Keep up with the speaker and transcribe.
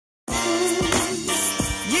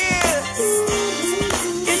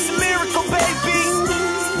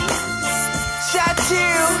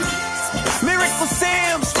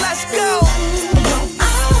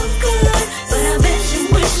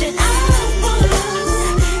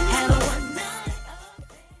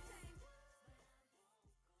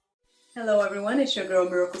Hello, everyone. It's your girl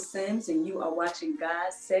Miracle Sims, and you are watching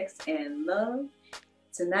God, Sex, and Love.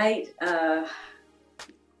 Tonight,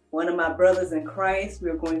 one of my brothers in Christ,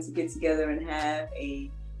 we're going to get together and have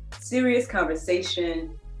a serious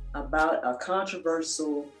conversation about a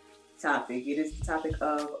controversial topic. It is the topic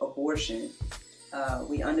of abortion.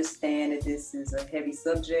 We understand that this is a heavy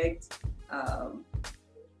subject.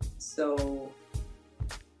 So,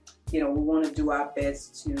 we want to do our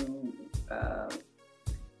best to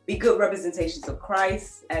be good representations of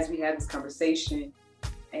Christ as we have this conversation,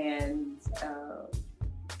 and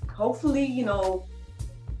hopefully,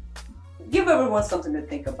 give everyone something to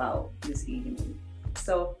think about this evening.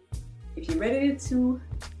 So if you're ready to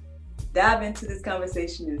dive into this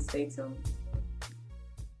conversation, then stay tuned.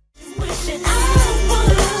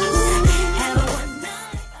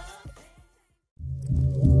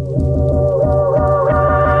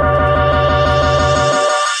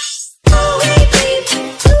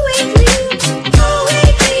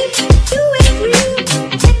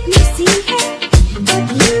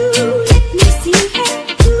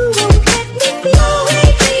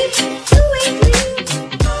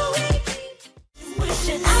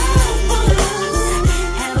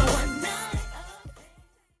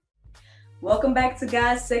 Welcome back to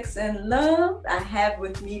God, Sex, and Love. I have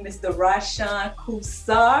with me Mr. Rashan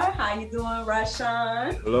Kusar. How you doing,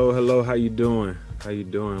 Rashan? Hello. How you doing?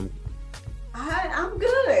 I'm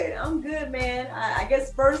good, man. I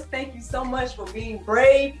guess first, thank you so much for being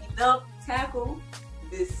brave enough to tackle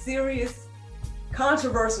this serious,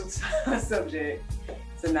 controversial subject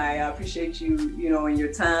tonight. I appreciate you, and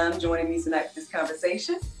your time joining me tonight for this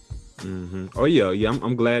conversation. Mm-hmm. Oh yeah.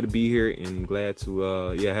 I'm glad to be here and glad to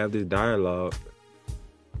have this dialogue.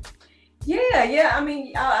 Yeah. I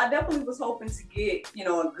mean, I definitely was hoping to get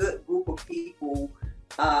a good group of people,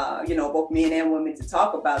 both men and women, to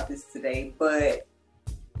talk about this today. But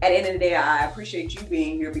at the end of the day, I appreciate you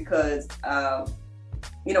being here because I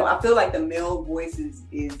feel like the male voice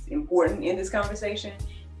is important in this conversation.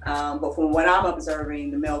 But from what I'm observing,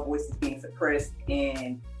 the male voice is being suppressed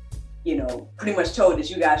and pretty much told that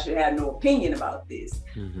you guys should have no opinion about this.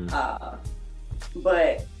 Mm-hmm.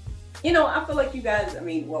 But, I feel like you guys,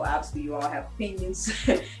 obviously you all have opinions.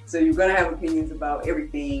 So you're going to have opinions about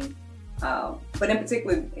everything. But in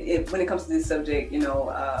particular, when it comes to this subject,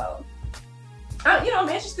 I'm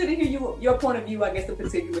interested to hear your point of view, I guess, in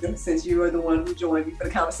particular, since you are the one who joined me for the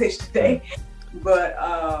conversation today. But,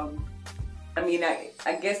 I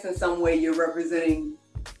guess in some way you're representing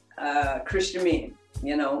Christian men.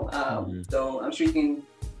 So I'm sure you can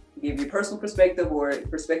give your personal perspective or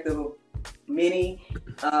perspective of many,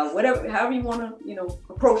 however you want to,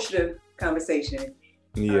 approach the conversation.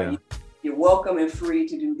 Yeah. You're welcome and free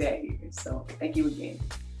to do that here. So thank you again.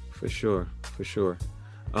 For sure.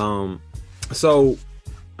 So you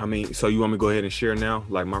want me to go ahead and share now,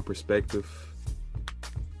 like my perspective?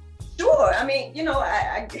 Sure.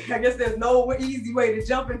 I guess there's no easy way to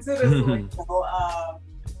jump into this one.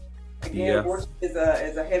 Again, abortion is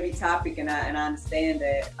a heavy topic, and I understand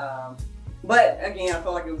that. But again, I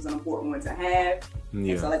felt like it was an important one to have.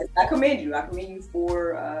 Yeah. And so, I commend you. I commend you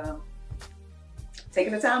for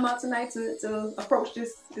taking the time out tonight to approach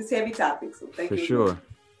this heavy topic. So thank you.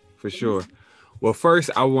 For sure. Well, first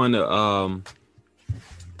I want to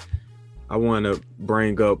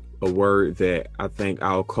bring up a word that I think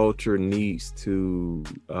our culture needs to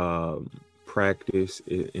practice,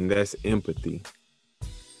 and that's empathy.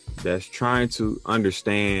 That's trying to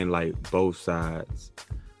understand both sides.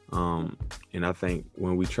 And I think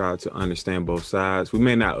when we try to understand both sides, we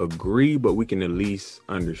may not agree, but we can at least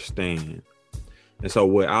understand. And so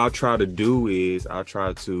what I'll try to do is I'll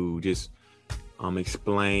try to just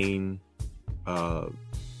explain the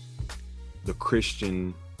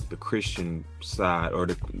Christian side, or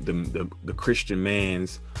the Christian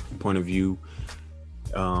man's point of view.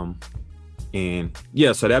 So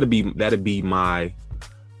that'd be my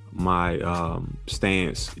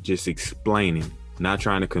stance, just explaining, not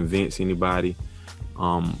trying to convince anybody,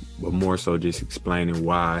 but more so just explaining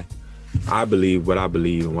why I believe what I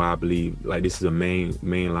believe and why I believe this is a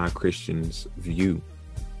mainline Christian's view.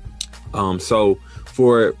 So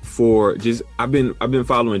for just I've been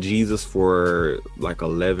following Jesus for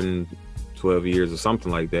 11, 12 years or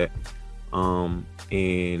something like that.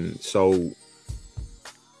 And so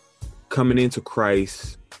coming into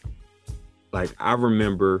Christ, I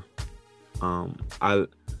remember, I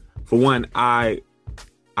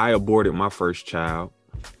aborted my first child,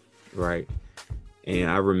 right?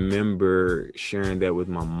 And I remember sharing that with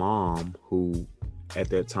my mom, who at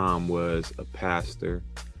that time was a pastor,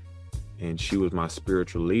 and she was my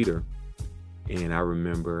spiritual leader. And I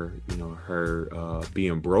remember, you know, her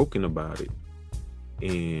being broken about it.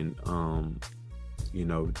 And, you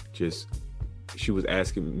know, just, she was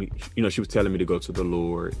asking me, you know, she was telling me to go to the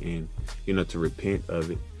Lord and, you know, to repent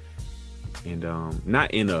of it. And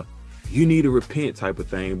not in a, you need to repent type of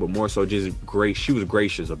thing, but more so just grace. She was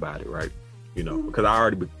gracious about it, right? You know, because I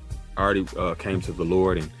already came to the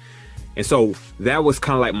Lord. And so that was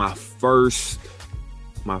kind of like my first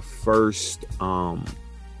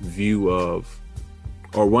view of,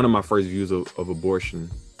 or one of my first views of abortion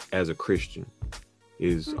as a Christian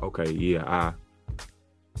is, okay, yeah,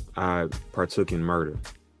 I partook in murder.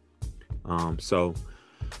 So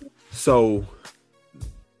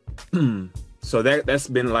that's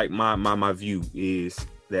been like my view, is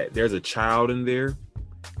that there's a child in there,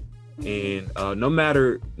 and no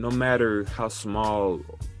matter how small,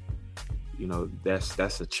 you know,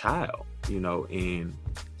 that's a child, you know, and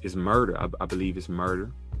it's murder. I believe it's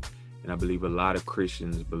murder, and I believe a lot of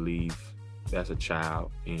Christians believe that's a child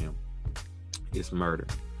and it's murder.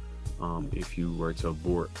 If you were to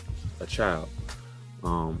abort a child,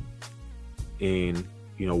 and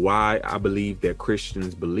you know why I believe that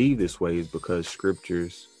Christians believe this way is because of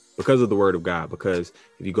the Word of God. Because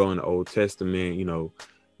if you go in the Old Testament, you know,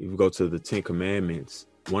 if you go to the 10 Commandments,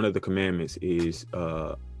 one of the commandments is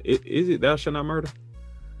is it thou shalt not murder?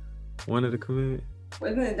 One of the commandments.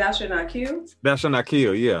 Wasn't it thou shalt not kill? Thou shalt not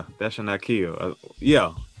kill. Yeah, thou shalt not kill.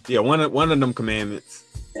 Yeah. One of them commandments.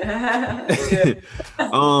 You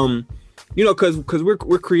know, because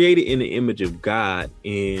we're created in the image of God,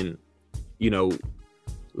 and you know,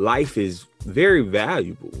 life is very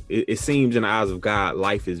valuable. It seems in the eyes of God,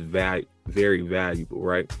 life is very valuable,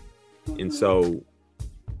 right? Mm-hmm. And so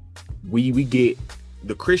we get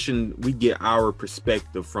our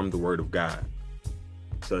perspective from the Word of God.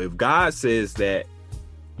 So if God says that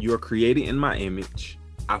you're created in my image,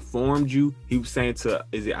 I formed you, he was saying to,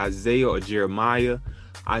 is it Isaiah or Jeremiah?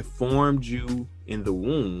 I formed you in the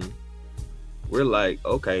womb. We're like,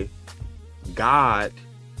 okay, God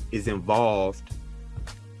is involved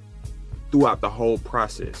throughout the whole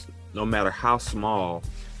process, no matter how small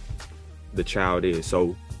the child is.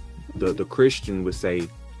 So the Christian would say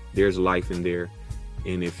there's life in there,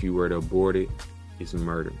 and if you were to abort it, it's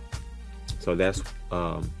murder. So that's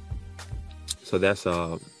the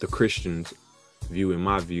Christian's view, in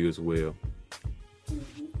my view as well.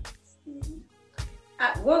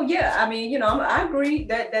 Well, yeah, I mean, you know, I agree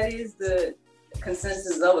that is the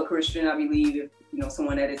consensus of a Christian. I believe if, you know,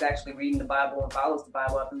 someone that is actually reading the Bible and follows the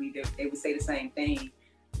Bible, I believe they would say the same thing.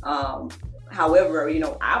 However, you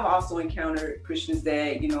know, I've also encountered Christians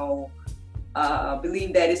that, you know,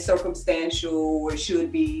 believe that it's circumstantial, or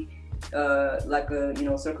should be like a, you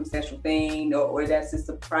know, circumstantial thing, or that's just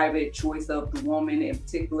a private choice of the woman in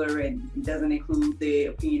particular, and doesn't include the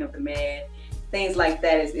opinion of the man. Things like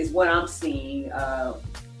that is what I'm seeing,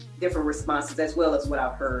 different responses, as well as what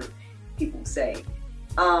I've heard people say.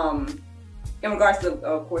 In regards to,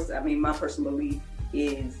 of course, I mean, my personal belief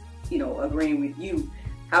is, you know, agreeing with you.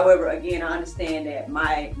 However, again, I understand that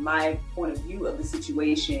my point of view of the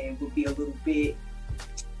situation would be a little bit,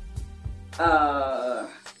 how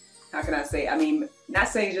can I say? I mean, not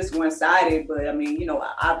saying just one-sided, but I mean, you know,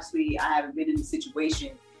 obviously I haven't been in the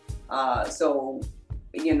situation. So,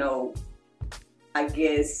 you know, I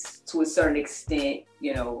guess to a certain extent,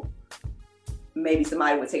 you know, maybe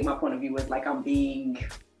somebody would take my point of view as like I'm being,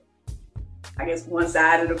 I guess,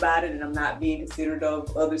 one-sided about it, and I'm not being considerate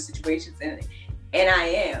of other situations, and I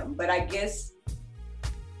am. But I guess,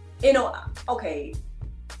 you know, okay,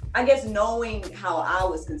 I guess knowing how I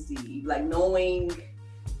was conceived, like knowing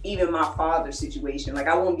even my father's situation, like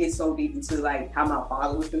I won't get so deep into like how my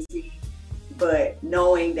father was conceived, but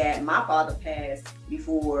knowing that my father passed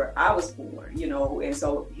before I was born, you know, and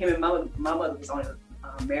so him and my mother was only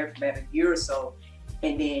married for about a year or so,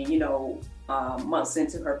 and then, you know, months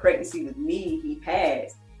into her pregnancy with me, he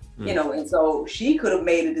passed, you know, and so she could have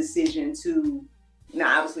made a decision to,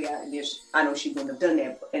 now obviously I know she wouldn't have done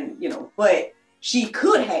that, and, you know, but she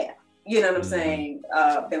could have, you know what I'm saying,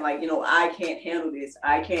 been like, you know, I can't handle this,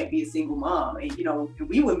 I can't be a single mom, and, you know,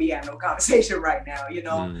 we wouldn't be having no conversation right now, you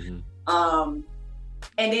know. And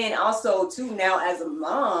then also too, now as a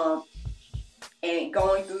mom and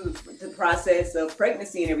going through the process of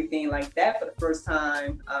pregnancy and everything like that for the first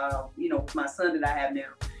time, you know, with my son that I have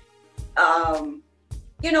now,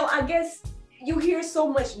 you know, I guess you hear so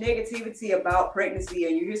much negativity about pregnancy,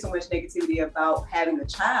 and you hear so much negativity about having a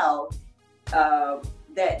child,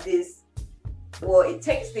 that this, well, it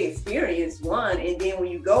takes the experience, one, and then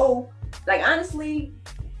when you go, like, honestly,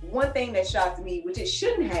 one thing that shocked me, which it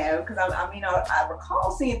shouldn't have, because I mean, I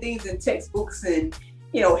recall seeing things in textbooks and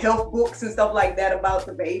health books and stuff like that about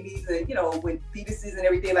the babies and, with fetuses and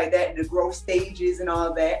everything like that, the growth stages and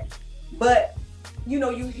all that. But,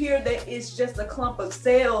 you hear that it's just a clump of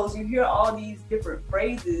cells. You hear all these different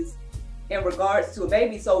phrases in regards to a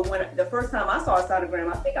baby. So when the first time I saw a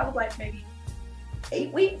sonogram, I think I was like maybe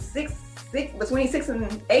 8 weeks, between 6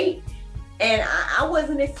 and 8. And I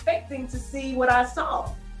wasn't expecting to see what I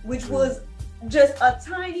saw, which was just a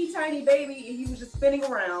tiny, tiny baby. And he was just spinning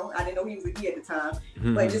around. I didn't know he was a he at the time,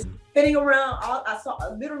 but just spinning around. I saw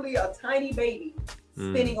literally a tiny baby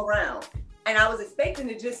spinning around. And I was expecting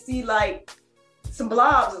to just see like some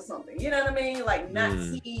blobs or something. You know what I mean? Like not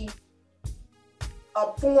see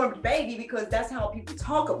a formed baby, because that's how people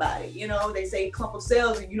talk about it. They say clump of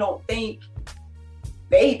cells and you don't think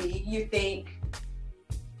baby, you think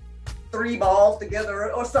 3 balls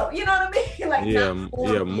together or something. You know what I mean? Like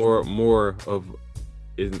more of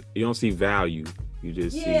you don't see value. You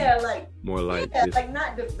just see like more like like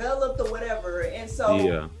not developed or whatever. And so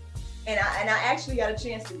and I actually got a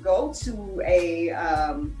chance to go to a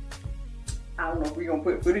I don't know if we're gonna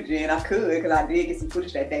put footage in. I could, because I did get some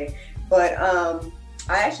footage that day. But I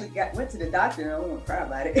actually went to the doctor. I don't want to cry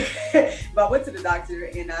about it, but I went to the doctor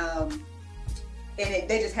and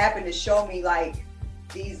they just happened to show me like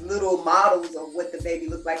these little models of what the baby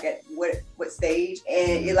looked like at what stage,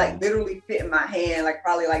 and it like literally fit in my hand, like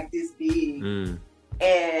probably like this big.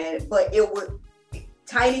 But it was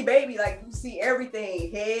tiny baby, like you see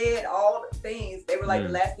everything, head, all the things. They were like the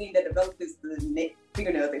last thing that developed is the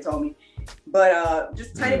fingernails, they told me. But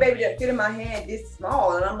just tiny baby that fit in my hand this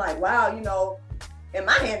small, and I'm like, wow, and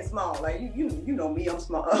my hand is small. Like you know me, I'm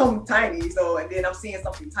small, I'm tiny. So and then I'm seeing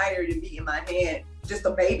something tinier than me in my hand, just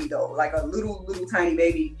a baby though, like a little tiny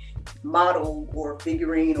baby model or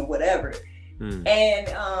figurine or whatever. And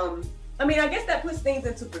I mean, I guess that puts things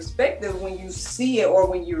into perspective when you see it, or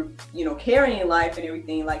when you're carrying life and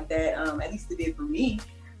everything like that. At least it did for me.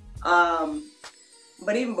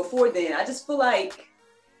 But even before then, I just feel like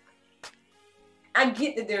I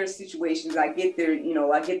get that there are situations. I get there,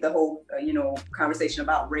 I get the whole, conversation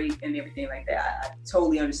about rape and everything like that. I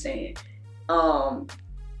totally understand. And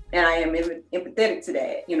I am empathetic to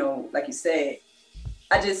that, like you said.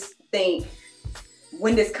 I just think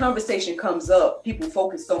when this conversation comes up, people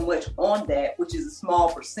focus so much on that, which is a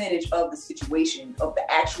small percentage of the situation, of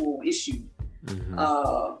the actual issue.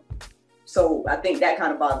 So I think that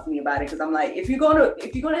kind of bothers me about it, because I'm like, if you're gonna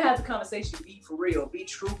have the conversation, be for real, be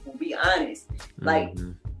truthful, be honest. Like,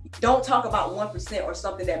 don't talk about 1% or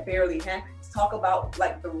something that barely happens. Talk about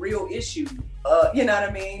like the real issue. You know what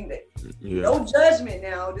I mean? No judgment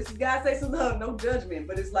now. This is God Say Some Love, no judgment.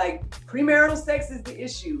 But it's like premarital sex is the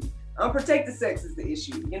issue. Unprotected sex is the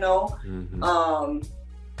issue,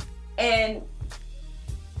 and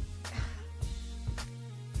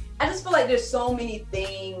I just feel like there's so many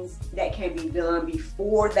things that can be done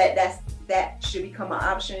before that should become an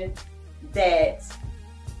option, that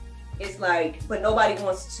it's like, but nobody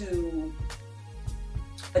wants to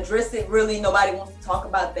address it really. Nobody wants to talk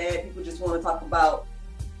about that. People just want to talk about,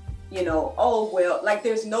 oh, well, like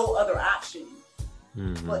there's no other option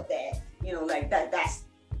but that, like that's,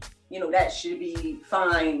 that should be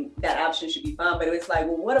fine. That option should be fine. But it's like,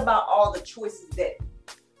 well, what about all the choices that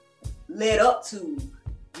led up to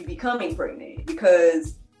you becoming pregnant?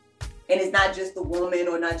 Because, and it's not just the woman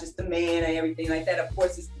or not just the man and everything like that. Of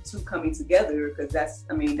course, it's the two coming together, because that's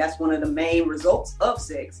one of the main results of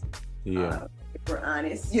sex. If we're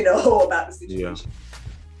honest, about the situation.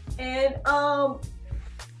 And,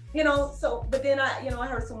 so, but then I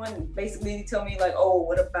heard someone basically tell me like, oh,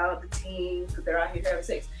 what about the teens, because they're out here having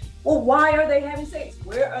sex? Well, why are they having sex?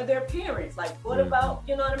 Where are their parents? Like, what about,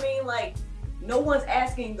 you know what I mean? Like, no one's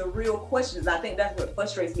asking the real questions. I think that's what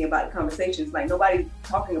frustrates me about the conversations. Like, nobody's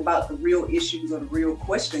talking about the real issues or the real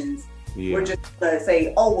questions. We're just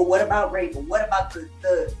say, oh, well, what about rape? Or what about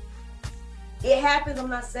the it happens. I'm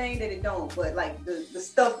not saying that it don't, but like the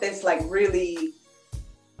stuff that's like really,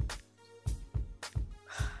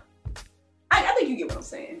 I think you get what I'm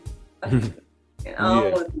saying. And I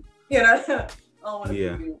don't want to, I don't want to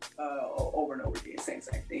be over and over again saying the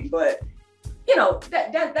same thing, but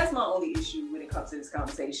that's my only issue when it comes to this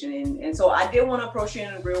conversation. And so I did want to approach it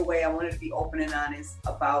in a real way. I wanted to be open and honest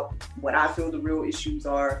about what I feel the real issues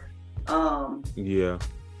are. And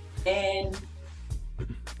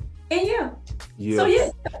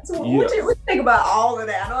So what you think about all of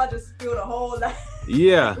that? I know I just spilled a whole lot.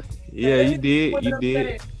 You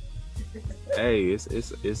did. Hey,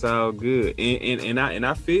 it's all good. And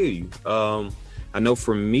I feel you. I know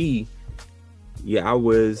for me, I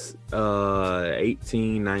was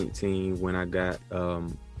 18, 19 when I got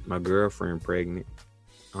my girlfriend pregnant.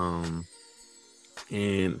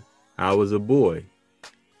 and I was a boy,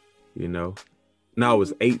 you know. No, I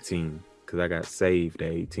was 18 because I got saved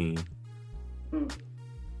at 18.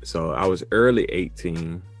 So I was early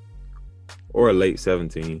 18 or late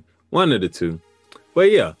 17, one of the two. But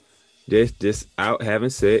yeah, just out having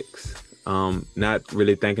sex, not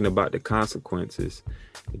really thinking about the consequences,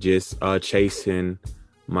 just chasing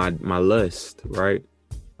my lust, right?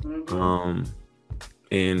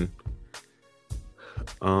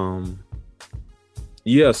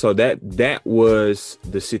 Yeah, so that was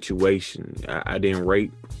the situation. I didn't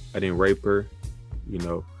rape her, you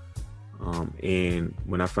know. And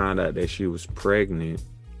when I found out that she was pregnant,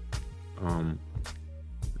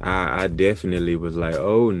 I definitely was like,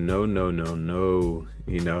 oh no,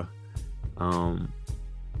 you know.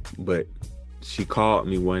 But she called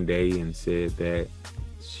me one day and said that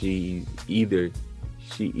she either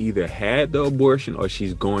had the abortion or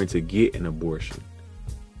she's going to get an abortion.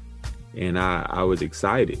 And I was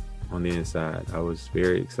excited on the inside. I was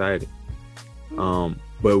very excited.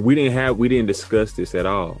 But we didn't discuss this at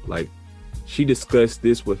all. Like, she discussed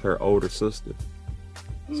this with her older sister.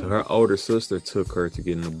 So her older sister took her to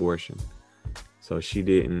get an abortion. So she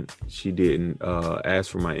didn't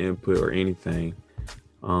ask for my input or anything.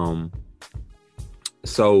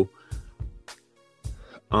 So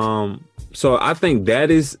I think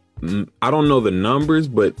that is, I don't know the numbers,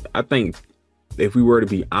 but I think if we were to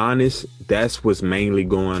be honest, that's what's mainly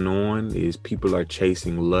going on, is people are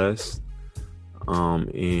chasing lust,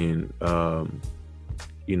 and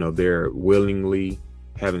you know, they're willingly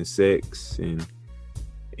having sex, and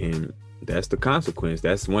that's the consequence.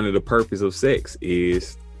 That's one of the purpose of sex,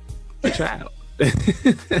 is a child.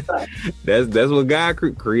 That's what God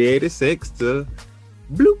created sex to,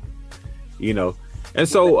 bloop, you know. And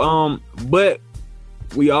so but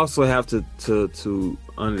we also have to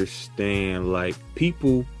understand, like,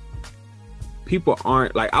 people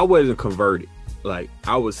aren't, like, I wasn't converted, like,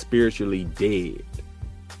 I was spiritually dead,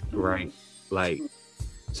 right? Like,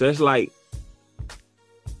 so it's like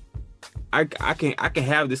I can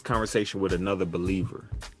have this conversation with another believer.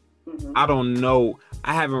 I don't know,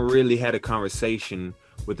 I haven't really had a conversation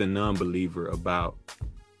with a non-believer about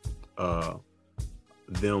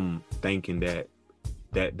them thinking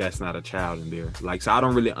that's not a child in there. Like, so I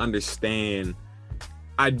don't really understand.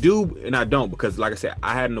 I do and I don't, because like I said,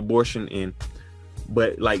 I had an abortion,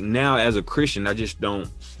 but like now as a Christian, I just don't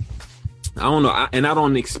know. I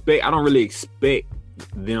don't really expect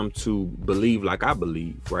them to believe like I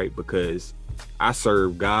believe, right? Because I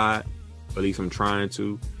serve God, at least I'm trying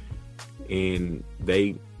to, and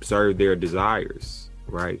they serve their desires,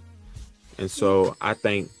 right? And so I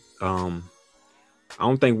think I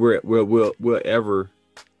don't think we'll ever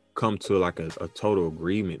come to like a total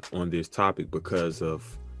agreement on this topic because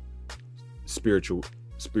of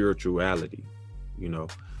spirituality, you know.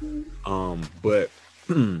 But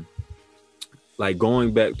like,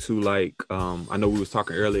 going back to, like, I know we was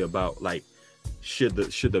talking earlier about, like, should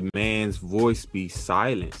the man's voice be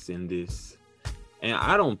silenced in this? And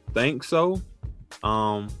I don't think so.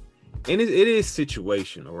 And it is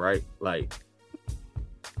situational, right? Like,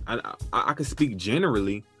 I can speak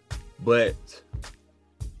generally, but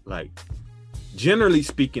like, generally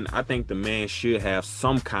speaking, I think the man should have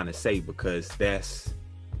some kind of say, because that's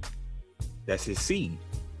his seed,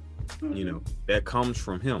 you know, that comes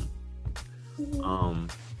from him.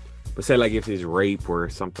 But say, like, if it's rape or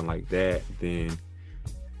something like that, then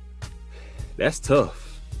that's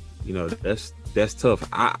tough, you know. That's tough.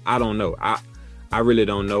 I don't know. I really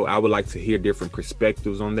don't know. I would like to hear different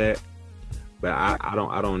perspectives on that, but I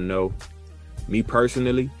don't know. Me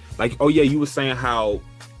personally, like, oh yeah, you were saying how,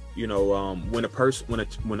 you know, when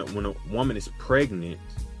a woman is pregnant,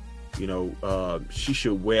 you know, she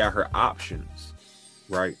should weigh out her options,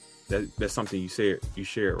 right? That's something you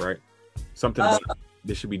shared, right? Something about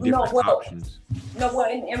there should be different options. No, well,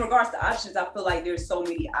 in regards to options, I feel like there's so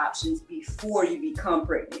many options before you become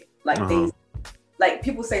pregnant. Like, things, like,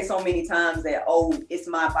 people say so many times that, oh, it's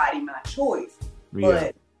my body, my choice.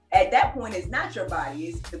 But at that point, it's not your body,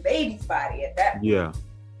 it's the baby's body at that point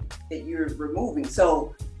that you're removing.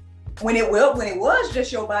 So when it was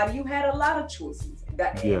just your body, you had a lot of choices.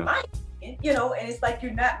 In my opinion, you know, and it's like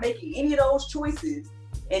you're not making any of those choices.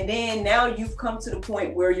 And then now you've come to the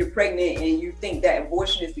point where you're pregnant and you think that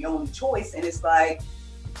abortion is the only choice. And it's like,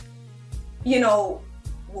 you know,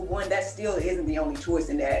 well, one, that still isn't the only choice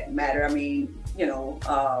in that matter. I mean, you know,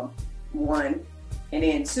 one. And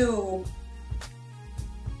then two,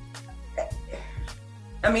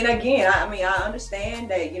 I mean, again, I understand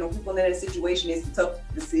that, you know, people in that situation, it's a tough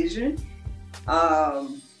decision.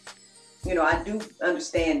 You I do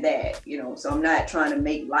understand that, so I'm not trying to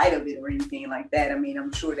make light of it or anything like that. I mean,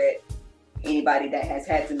 I'm sure that anybody that has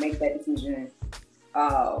had to make that decision,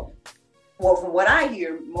 well, from what I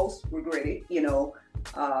hear, most regret it,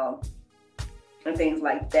 and things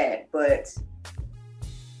like that. But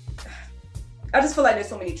I just feel like there's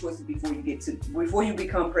so many choices before you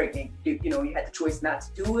become pregnant. You had the choice not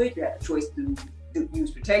to do it. You had the choice to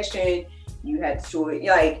use protection. You had the choice,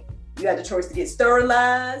 you had the choice to get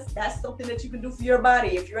sterilized. That's something that you can do for your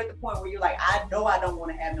body. If you're at the point where you're like, I know I don't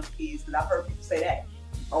want to have no kids, because I've heard people say that.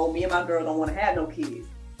 Oh, me and my girl don't want to have no kids.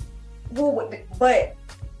 Well, but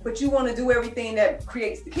you want to do everything that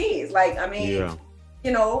creates the kids. Like, I mean, yeah.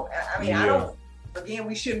 I don't. Again,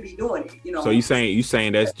 we shouldn't be doing it. So you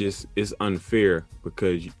saying that's just, it's unfair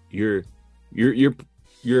because your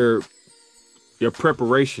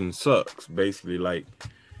preparation sucks, basically. Like,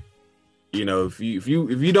 if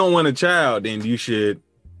you don't want a child, then you should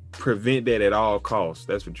prevent that at all costs.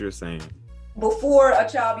 That's what you're saying. Before a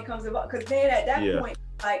child becomes involved, because then at that point,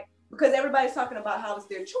 because everybody's talking about how it's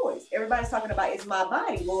their choice. Everybody's talking about it's my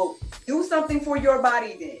body. Well, do something for your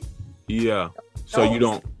body then. Yeah. So you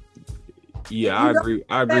don't. Yeah, I agree.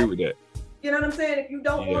 I agree with that. You know what I'm saying? If you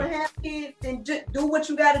don't want to have kids, then just do what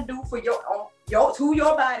you got to do for your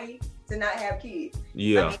body to not have kids.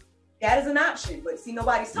 Yeah. I mean, that is an option, but see,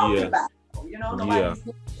 nobody's talking about it. Nobody's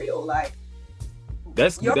real. Like,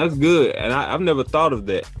 that's good, and I've never thought of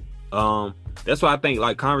that. That's why I think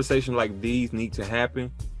like conversations like these need to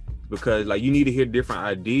happen, because like you need to hear different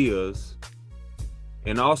ideas,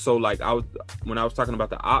 and also like when I was talking about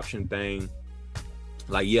the option thing,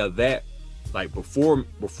 like that. Like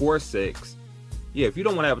before sex, if you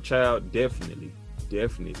don't want to have a child, definitely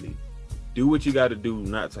do what you got to do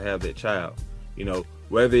not to have that child.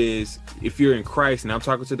 Whether it's if you're in Christ, and I'm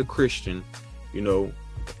talking to the Christian, if you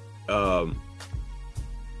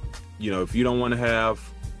don't want to have,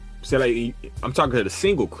 say like I'm talking to the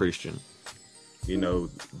single Christian,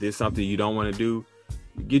 there's something you don't want to do,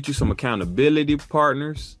 get you some accountability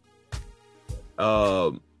partners.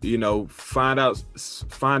 Find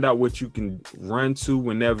out what you can run to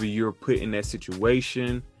whenever you're put in that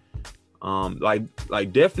situation.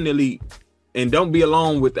 Like definitely, and don't be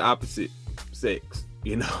alone with the opposite sex.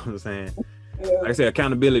 You know what I'm saying? Yeah. Like I said,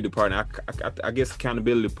 accountability partner. I guess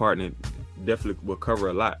accountability partner definitely will cover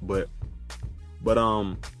a lot. But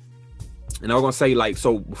and I was gonna say like,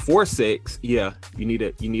 so before sex, you need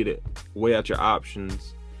to weigh out your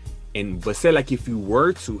options, but say like if you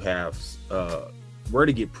were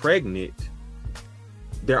to get pregnant,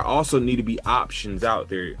 there also need to be options out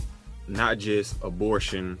there, not just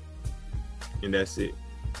abortion and that's it.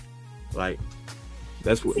 Like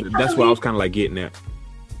that's what I was kind of like getting at.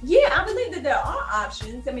 Yeah, I believe that there are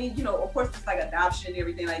options. I mean, of course it's like adoption and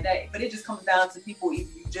everything like that, but it just comes down to people if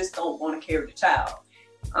you just don't want to carry the child.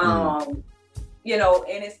 And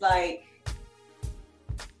it's like,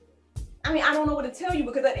 I mean, I don't know what to tell you,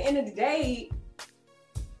 because at the end of the day,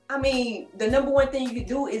 I mean, the number one thing you can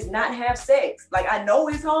do is not have sex. Like, I know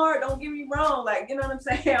it's hard, don't get me wrong. Like, you know what I'm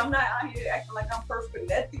saying? I'm not out here acting like I'm perfect or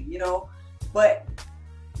nothing, But,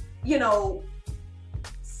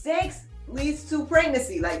 sex leads to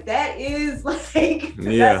pregnancy. Like, that is like,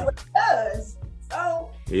 that's what it does.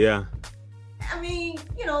 So, yeah. I mean,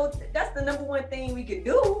 that's the number one thing we can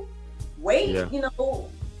do. Wait,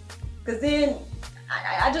 because then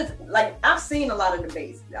I just, like, I've seen a lot of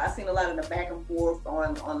debates. I've seen a lot of the back and forth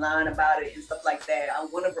online about it and stuff like that.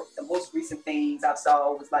 One of the most recent things I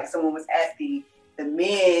saw was like someone was asking the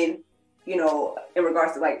men, in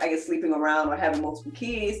regards to like, I guess, sleeping around or having multiple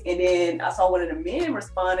kids. And then I saw one of the men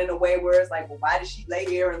respond in a way where it's like, well, why did she lay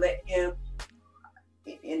there and let him,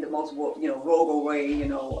 in the multiple, vulgar way,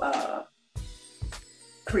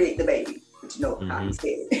 create the baby? But how he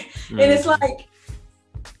said it. And it's like,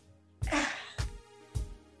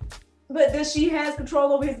 but does she has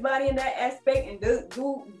control over his body in that aspect? And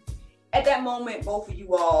do at that moment, both of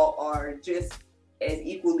you all are just as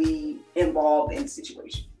equally involved in the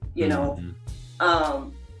situation,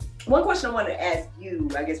 One question I want to ask you,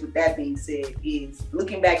 I guess with that being said, is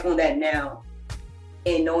looking back on that now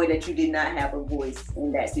and knowing that you did not have a voice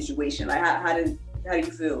in that situation, like how do you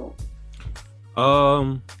feel?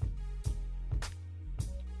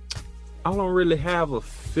 I don't really have a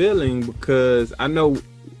feeling, because I know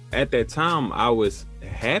at that time I was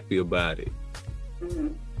happy about it. Mm-hmm.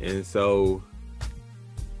 And so,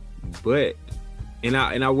 but, and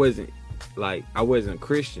I wasn't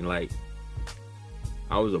Christian. Like,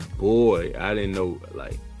 I was a boy. I didn't know,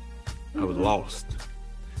 like, I was lost.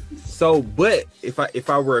 So, but if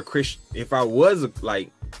I were a Christian, if I was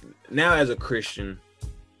now as a Christian,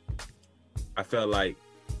 I felt like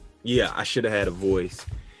yeah, I should have had a voice,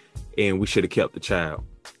 and we should have kept the child,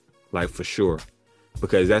 like for sure,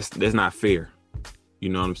 because that's not fair. You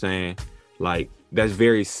know what I'm saying? Like that's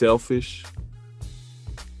very selfish.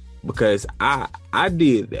 Because I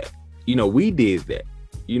did that. You know, we did that.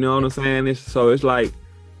 You know what I'm saying? It's like,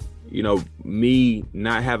 you know, me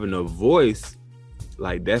not having a voice,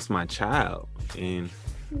 like that's my child, and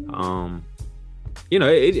you know,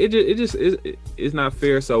 it's not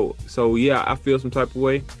fair. So yeah, I feel some type of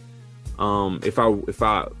way. If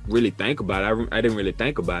I really think about it, I didn't really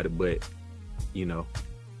think about it, but you know,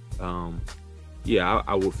 yeah,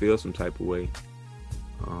 I would feel some type of way,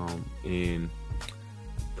 and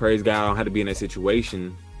praise God, I don't have to be in that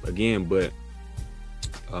situation again. But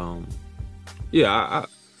yeah,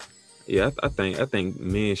 I think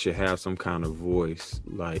men should have some kind of voice.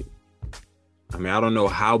 Like, I mean, I don't know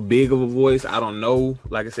how big of a voice. I don't know.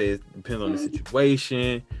 Like I said, it depends on the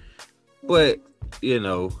situation. But you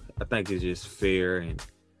know, I think it's just fair, and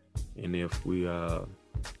if we, I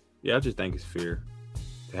just think it's fair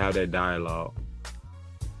to have that dialogue.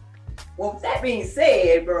 Well, with that being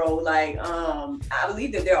said, bro, like, I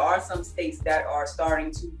believe that there are some states that are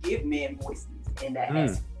starting to give men voices in that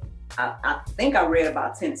aspect. I think I read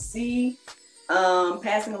about Tennessee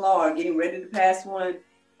passing a law or getting ready to pass one.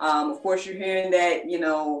 Of course, you're hearing that, you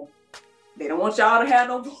know, they don't want y'all to have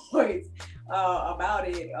no voice about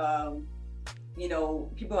it. You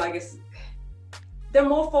know, people, I guess, they're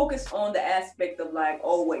more focused on the aspect of like,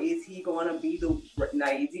 oh, well, is he going to be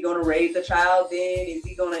is he going to raise the child then? Is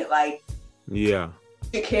he going to like,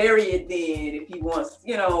 to carry it then if he wants,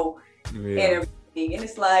 you know, and everything. And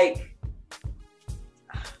it's like,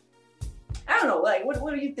 I don't know, like,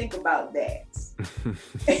 what do you think about that?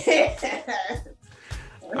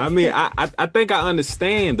 I mean, I think I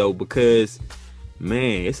understand though, because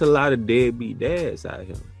man, it's a lot of deadbeat dads out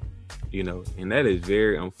here. You know, and that is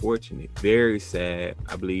very unfortunate, very sad.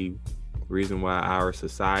 I believe the reason why our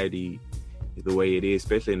society is the way it is,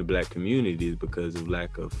 especially in the Black community, is because of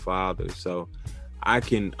lack of fathers. So I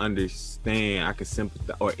can understand, I can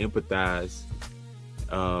sympathize or empathize,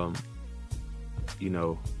 you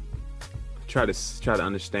know, try to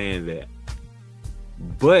understand that.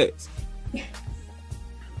 But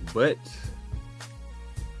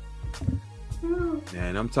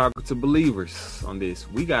man, I'm talking to believers on this.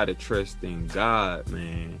 We gotta trust in God,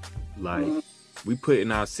 man. Like, we putting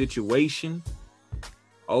the situation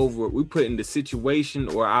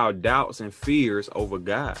or our doubts and fears over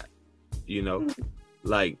God. You know,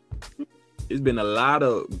 like, it's been a lot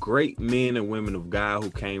of great men and women of God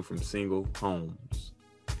who came from single homes.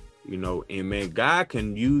 You know, and man, God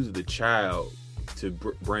can use the child to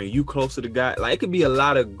bring you closer to God. Like, it could be a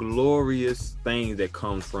lot of glorious things that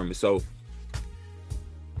comes from it. So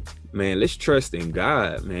man, let's trust in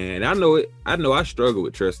God, man. I know I struggle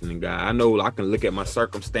with trusting in God. I know I can look at my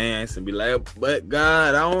circumstance and be like, but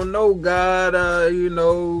God, I don't know, God, you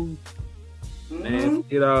know, man,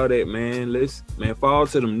 forget all that, man. Let's, man, fall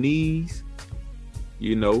to them knees,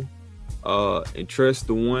 you know, and trust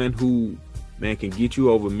the one who, man, can get you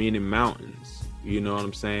over many mountains. You know what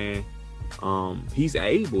I'm saying? He's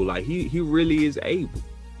able, like he really is able.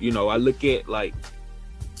 You know, I look at like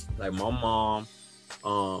my mom,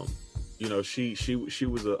 you know, she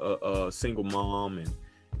was a single mom,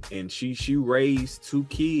 and she raised 2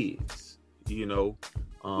 kids, you know,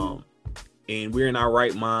 and we're in our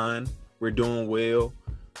right mind, we're doing well,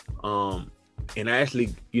 and I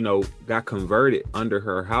actually, you know, got converted under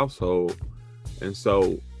her household, and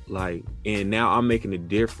so like, and now I'm making a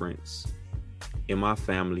difference in my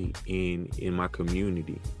family, in my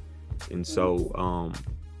community, and so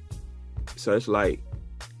so it's like,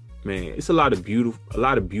 man, it's a lot of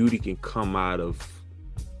beauty can come out of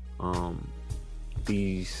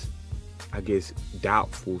these, I guess,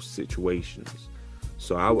 doubtful situations.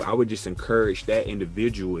 So I would just encourage that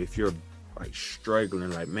individual, if you're like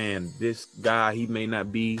struggling, like, man, this guy, he may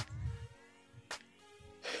not be,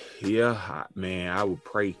 man, I would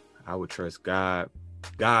pray, I would trust God.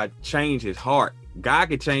 God changed his heart. God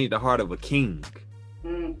can change the heart of a king.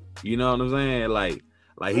 You know what I'm saying? Like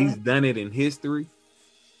he's done it in history.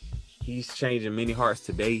 He's changing many hearts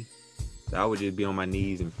today. So I would just be on my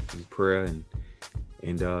knees in prayer, and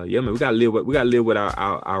yeah, man, we gotta live with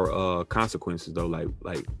our consequences though.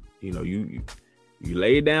 Like, you know, you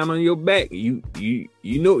lay it down on your back. You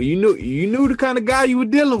knew the kind of guy you were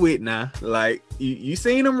dealing with now. Like, you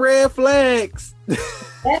seen them red flags.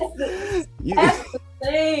 That's the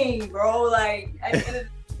thing, bro. Like, at the end of the day,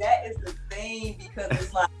 that is the thing, because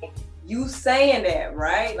it's like, you saying that,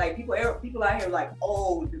 right? Like, people out here like,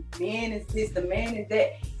 oh, the man is this, the man is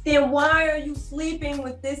that. Then why are you sleeping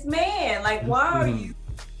with this man? Like, why are you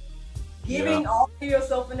giving all of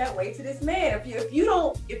yourself in that way to this man. If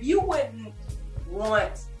you wouldn't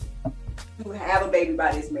want to have a baby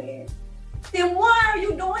by this man, then why are you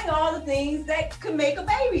doing all the things that could make a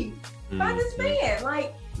baby by this man?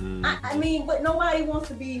 Like, I mean, but nobody wants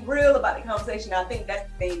to be real about the conversation. I think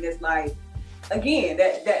that's the thing that's like, again,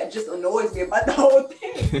 that just annoys me about the whole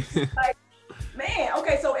thing. Like, man,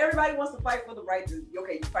 okay, so everybody wants to fight for the right to, you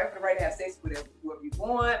fight for the right to have sex with whoever you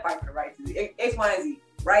want, fight for the right to X, Y, and Z,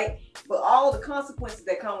 right? But all the consequences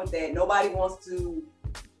that come with that, nobody wants to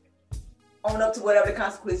own up to whatever the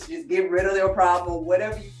consequences, just get rid of their problem or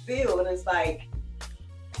whatever you feel. And it's like,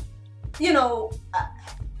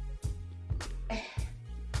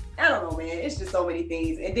 I don't know, man. It's just so many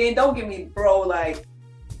things. And then don't get me, bro, like,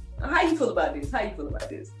 how you feel about this? How you feel about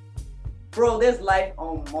this? Bro, there's life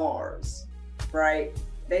on Mars, right?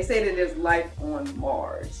 They say that there's life on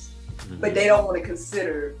Mars, but they don't want to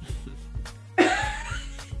consider a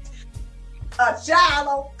child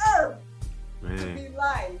on Earth to be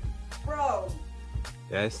life, bro.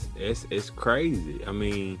 It's crazy. I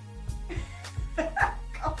mean,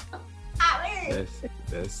 it's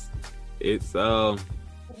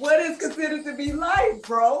what is considered to be life,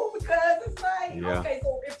 bro? Because it's like, okay,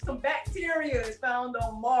 so if some bacteria is found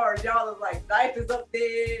on Mars, y'all is like, life is up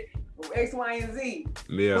there, X, Y, and Z.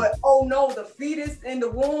 Yeah. But oh no, the fetus in the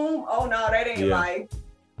womb, oh no, that ain't life.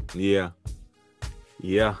 Yeah.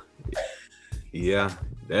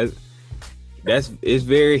 That's it's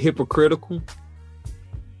very hypocritical.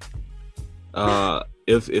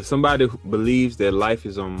 If somebody believes that life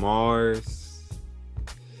is on Mars,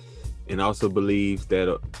 and also believes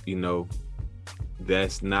that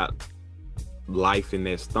that's not life in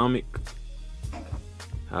their stomach.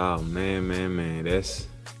 Oh man, that's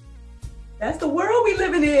the world we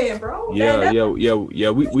living in, bro. Yeah.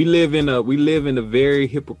 We live in a very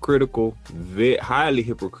hypocritical, highly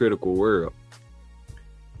hypocritical world.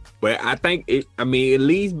 But I think it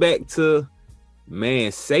leads back to,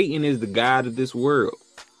 man, Satan is the god of this world.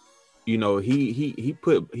 He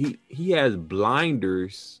has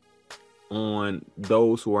blinders on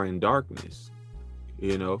those who are in darkness,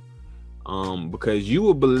 because you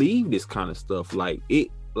will believe this kind of stuff.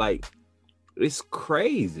 It's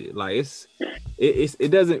crazy. Like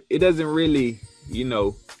it doesn't really,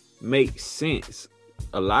 make sense.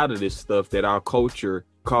 A lot of this stuff that our culture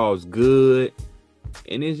calls good,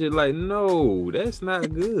 and it's just like, no, that's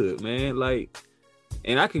not good, man. Like,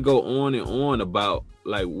 and I could go on and on about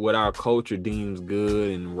like what our culture deems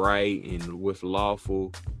good and right and what's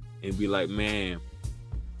lawful. And be like, man,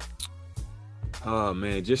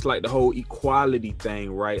 just like the whole equality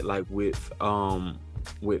thing, right? Like with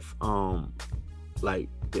like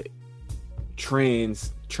the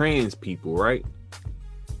trans people, right?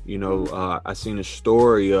 I seen a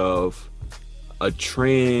story of a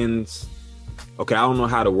trans, okay, I don't know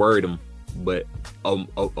how to word them, but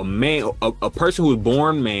a man, a person who was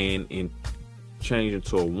born man and changed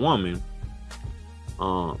into a woman,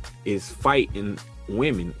 is fighting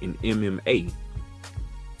women in MMA.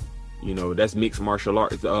 That's mixed martial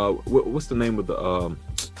arts. What's the name of the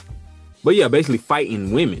but yeah, basically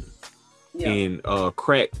fighting women and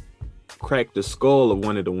crack the skull of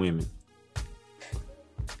one of the women.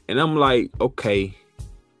 And I'm like, okay,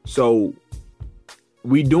 so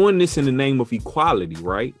we doing this in the name of equality,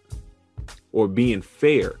 right? Or being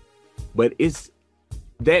fair. But it's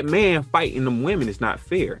that man fighting them women is not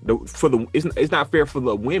fair. It's not fair for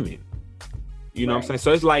the women. You know what I'm saying?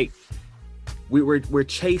 So it's like we're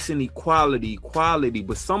chasing equality,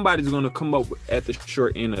 but somebody's gonna come up at the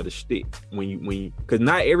short end of the stick when because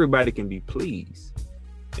not everybody can be pleased.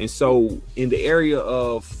 And so in the area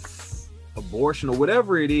of abortion or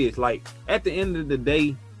whatever it is, like at the end of the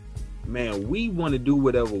day, man, we want to do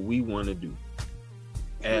whatever we want to do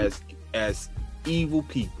as evil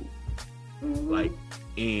people. Like,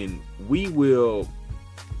 and we will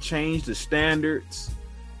change the standards.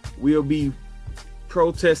 We'll be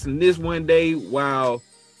protesting this one day while,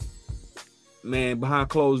 man, behind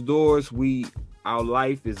closed doors, our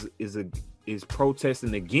life is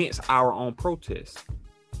protesting against our own protest.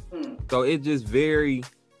 So it just very,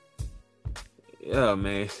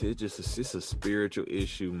 man, it's a spiritual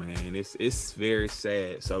issue, man. It's very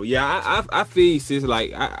sad. So yeah, I feel, sis,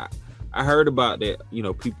 like I heard about that.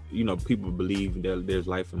 People believe that there's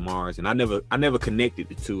life in Mars, and I never connected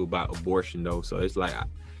the two about abortion though. So it's like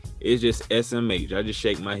it's just SMH. I just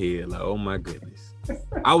shake my head like, oh my goodness.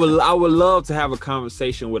 I would love to have a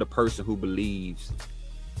conversation with a person who believes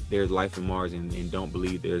there's life in Mars and don't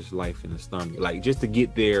believe there's life in the stomach, like just to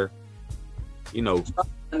get their,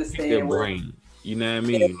 understand their brain. You know what I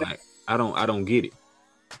mean? Like I don't get it.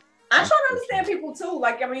 I try to understand people too.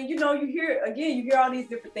 Like, I mean, you know, you hear all these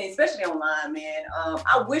different things, especially online, man.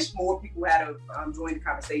 I wish more people had joined the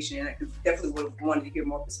conversation, because definitely would have wanted to hear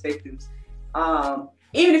more perspectives.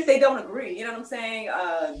 Even if they don't agree, you know what I'm saying?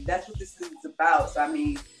 That's what this is about. So, I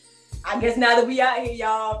mean, I guess now that we out here,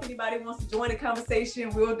 y'all, if anybody wants to join the conversation,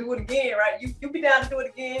 we'll do it again, right? You be down to do it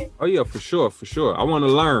again? Oh yeah, for sure. I want to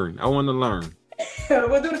learn.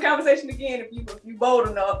 We'll do the conversation again if you bold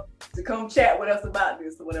enough to come chat with us about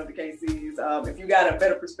this, or whatever the case is. If you got a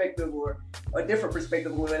better perspective or a different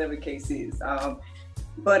perspective, or whatever the case is.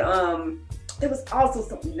 But there was also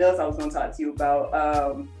something else I was going to talk to you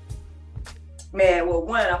about. Man, well,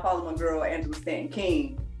 one, I follow my girl Angela Stanton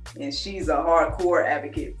King, and she's a hardcore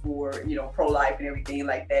advocate for, you know, pro-life and everything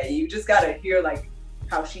like that. You just gotta hear like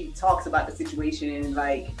how she talks about the situation, and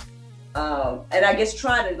like, and I guess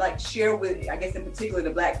trying to like share with, I guess in particular,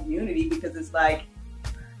 the Black community, because it's like,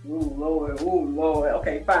 ooh Lord,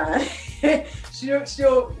 okay, fine.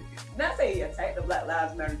 she'll not say attack the Black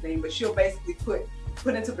Lives Matter thing, but she'll basically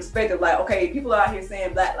put into perspective, like, okay, people are out here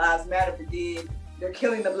saying Black Lives Matter, but then they're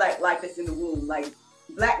killing the Black life that's in the womb. Like,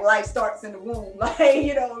 Black life starts in the womb, like,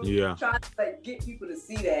 you know, trying to like get people to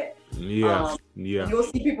see that. You'll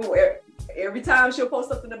see people every time she'll post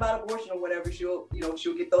something about abortion or whatever, she'll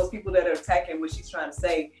get those people that are attacking what she's trying to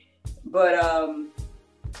say. But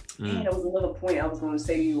man, there was another point I was going to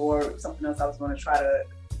say to you, or something else I was going to try to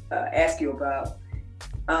ask you about.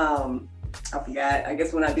 I forgot. I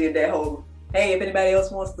guess when I did that whole, hey, if anybody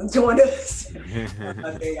else wants to join us,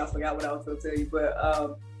 okay, I forgot what I was going to tell you,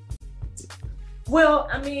 but. Well,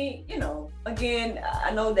 I mean, you know, again,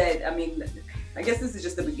 I know that, I mean, I guess this is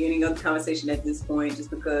just the beginning of the conversation at this point, just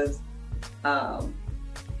because,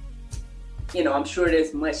 you know, I'm sure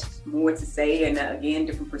there's much more to say, and again,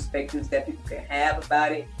 different perspectives that people can have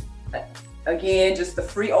about it. Again, just the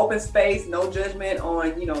free open space, no judgment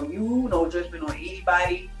on, you know, no judgment on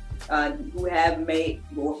anybody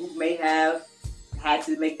who may have had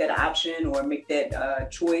to make that option or make that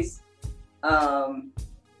choice.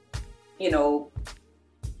 You know,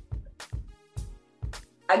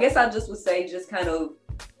 I guess I just would say, just kind of,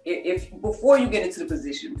 if before you get into the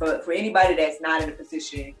position, for anybody that's not in a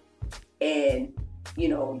position, and you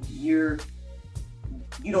know you're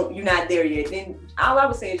not there yet, then all I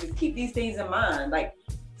would say is just keep these things in mind. Like,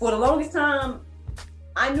 for the longest time,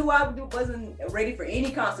 I knew I wasn't ready for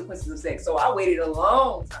any consequences of sex, so I waited a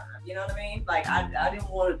long time. You know what I mean? Like, I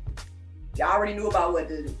didn't want to. I already knew about what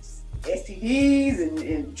the STDs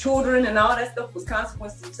and children and all that stuff was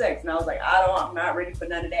consequences of sex, and I was like, I'm not ready for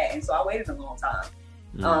none of that, and so I waited a long time.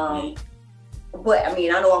 But I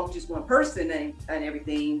mean, I know I'm just one person and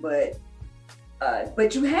everything, but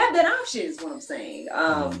you have that option, is what I'm saying.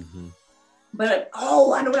 But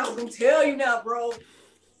I know what I was gonna tell you now, bro.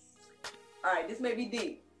 All right, this may be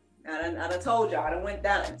deep. I done told y'all. I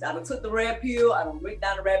done took the red pill. I done went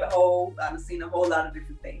down the rabbit hole. I done seen a whole lot of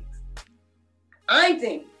different things. I'm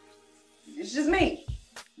thinking, it's just me.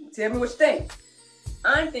 Tell me what you think.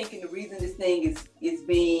 I'm thinking the reason this thing is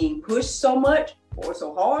being pushed so much or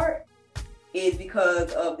so hard is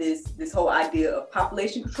because of this whole idea of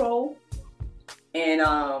population control. And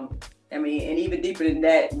I mean, and even deeper than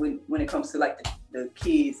that, when it comes to like the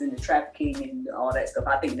kids and the trafficking and all that stuff,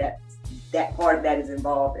 I think that part of that is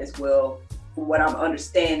involved as well, from what I'm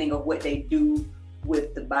understanding of what they do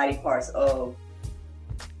with the body parts of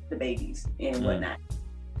the babies and whatnot.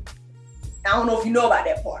 I don't know if you know about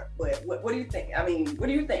that part, but what do you think? I mean, what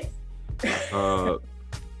do you think? You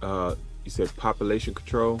said population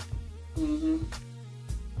control. Mm-hmm.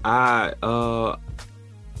 I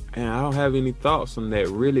don't have any thoughts on that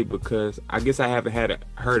really, because I guess I haven't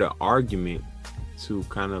heard an argument to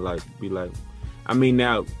kind of like be like, I mean,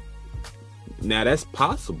 now that's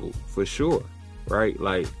possible for sure, right?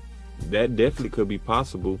 Like, that definitely could be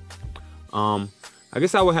possible. I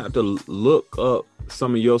guess I would have to look up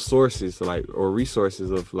some of your sources, like, or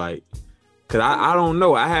resources of like, cause I don't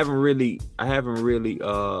know. I haven't really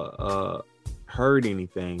heard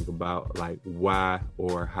anything about like why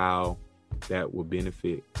or how that would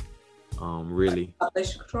benefit. Really.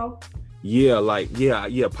 Population control.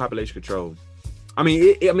 Yeah, population control. I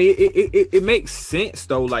mean, it makes sense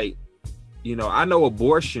though. Like, you know, I know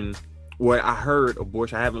abortion. Well, I heard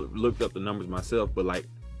abortion. I haven't looked up the numbers myself, but like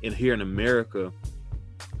here in America,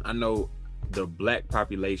 I know the Black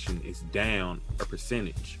population is down a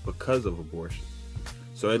percentage because of abortion.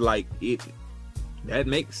 So that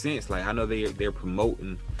makes sense. Like, I know they're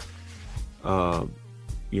promoting, well,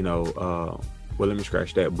 let me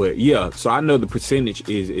scratch that. But yeah, so I know the percentage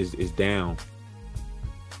is down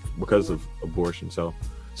because of abortion. So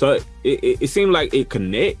it seemed like it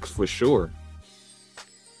connects for sure.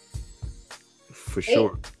 For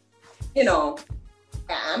sure. You know,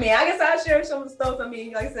 I mean, I guess I'll share some of the stuff. I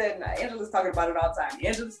mean, like I said, Angela's talking about it all the time.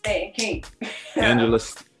 Angela Stanton King.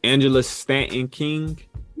 Angela Stanton King?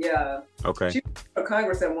 Yeah. Okay. She was for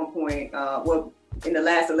Congress at one point, well, in the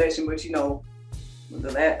last election, but you know,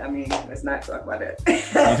 I mean, let's not talk about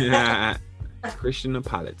that. Christian and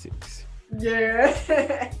politics. Yeah.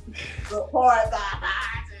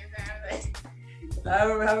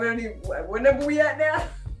 How many, what number we at now?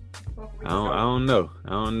 I don't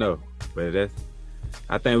know. But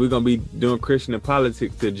I think we're gonna be doing Christian and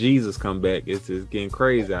politics till Jesus come back. It's just getting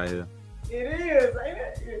crazy out here. It is, ain't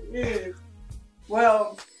it? It is.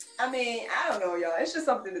 Well, I mean, I don't know, y'all. It's just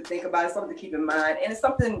something to think about. It's something to keep in mind. And it's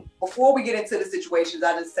something, before we get into the situations,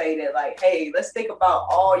 I just say that, like, hey, let's think about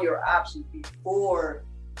all your options before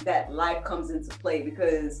that life comes into play.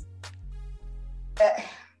 Because,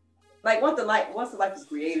 like, once the life is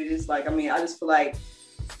created, it's like, I mean, I just feel like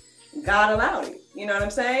God allowed it. You know what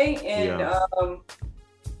I'm saying? And,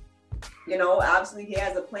 you know, obviously He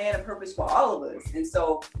has a plan and purpose for all of us. And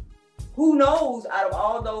so, who knows, out of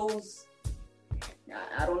all those,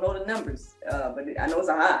 I don't know the numbers, but I know it's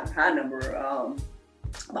a high number.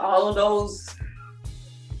 All of those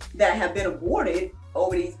that have been aborted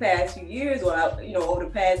over these past few years, or you know, over the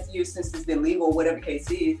past years since it's been legal, whatever the case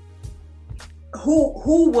is,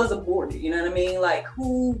 who was aborted? You know what I mean? Like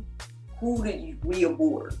who did we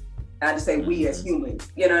abort? I just say we as humans.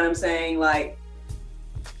 You know what I'm saying? Like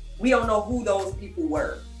we don't know who those people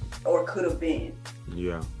were or could have been.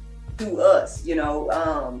 Yeah. To us, you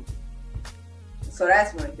know. So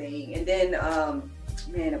that's one thing. And then,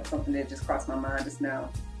 man, it was something that just crossed my mind just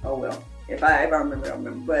now. Oh well, if I remember, I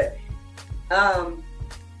remember. But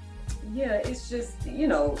yeah, it's just, you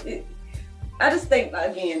know, I just think,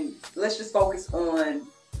 again, let's just focus on,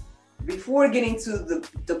 before getting to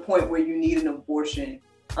the point where you need an abortion,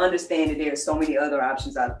 understand that there are so many other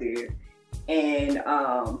options out there. And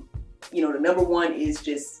you know, the number one is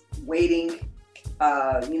just waiting.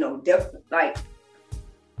 You know, like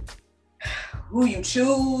who you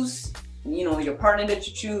choose, you know, your partner that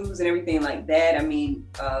you choose and everything like that. I mean,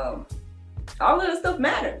 all of that stuff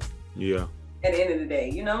matters. Yeah. At the end of the day,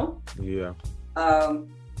 you know? Yeah.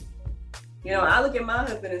 You know, I look at my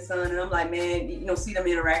husband and son and I'm like, man, you know, see them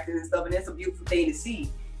interacting and stuff, and it's a beautiful thing to see.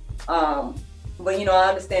 But, you know, I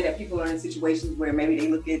understand that people are in situations where maybe they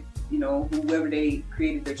look at, you know, whoever they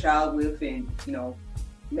created their child with, and, you know,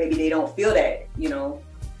 maybe they don't feel that, you know.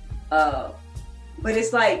 But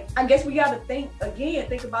it's like, I guess we got to think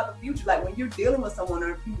about the future. Like when you're dealing with someone,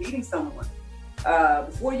 or if you're meeting someone,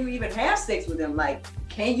 before you even have sex with them, like,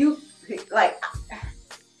 can you, like,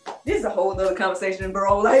 this is a whole nother conversation,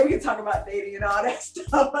 bro. Like, we can talk about dating and all that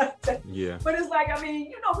stuff. Yeah. But it's like, I mean,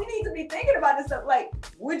 you know, we need to be thinking about this stuff. Like,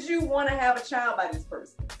 would you want to have a child by this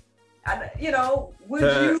person? You know, would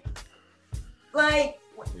you, like,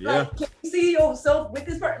 yeah. Like, can you see yourself with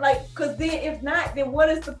this person? Like, because then if not, then what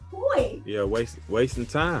is the point? Yeah, wasting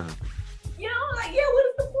time. You know, like, yeah, what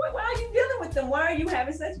is the point? Why are you dealing with them? Why are you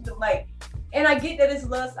having sex with them? Like, and I get that it's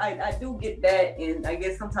lust. I do get that. And I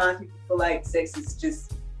guess sometimes people feel like sex is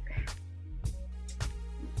just,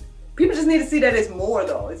 people just need to see that it's more,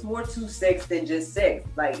 though. It's more to sex than just sex.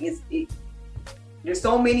 Like, there's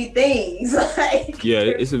so many things. Like, yeah,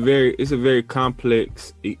 it's a very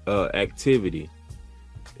complex activity.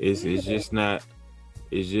 It's just not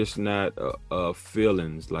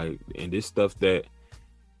feelings, like, and this stuff that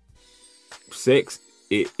sex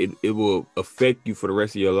it will affect you for the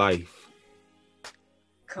rest of your life.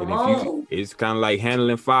 Come on. It's kind of like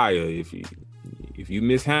handling fire. If you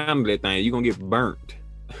mishandle that thing, you're gonna get burnt.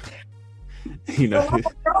 You know, Come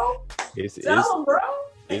on, bro.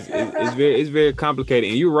 It's very complicated,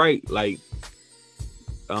 and you're right. Like,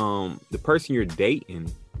 the person you're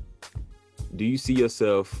dating, do you see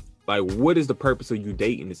yourself, like, what is the purpose of you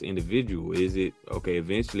dating this individual? Is it, okay,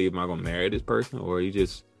 eventually am I gonna marry this person, or you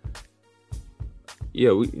just,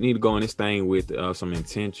 yeah, we need to go on this thing with some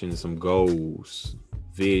intention, some goals,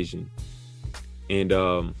 vision,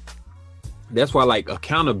 and that's why, like,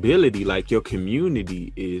 accountability, like your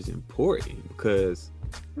community, is important, because,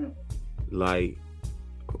 like,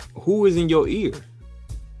 who is in your ear,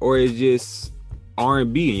 or is just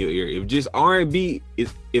R&B in your ear? If just R&B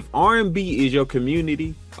is, if R&B is your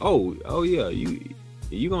community, oh yeah,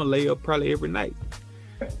 you gonna lay up probably every night,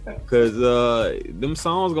 because them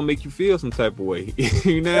songs gonna make you feel some type of way.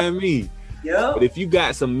 You know what I mean? Yeah. But if you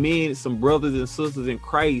got some men, some brothers and sisters in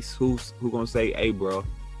Christ who gonna say, hey bro,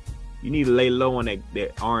 you need to lay low on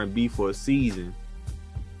that R&B for a season,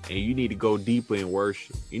 and you need to go deeper in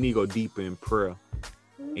worship, you need to go deeper in prayer,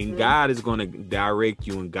 and God is gonna direct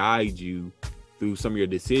you and guide you through some of your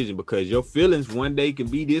decisions, because your feelings one day can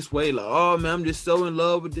be this way, like, oh man, I'm just so in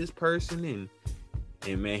love with this person,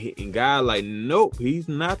 and man, and God like, nope, he's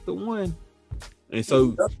not the one. And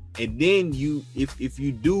so, and then you, if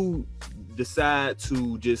you do decide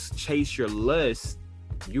to just chase your lust,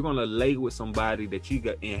 you're gonna lay with somebody that you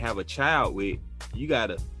got and have a child with. You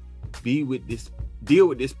gotta deal with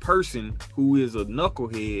this person who is a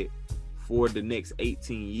knucklehead for the next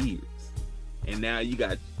 18 years. And now you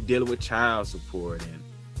got dealing with child support and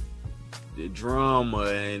the drama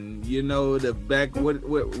and, you know, the back,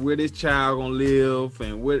 where this child gonna live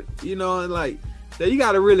and what, you know, like, so you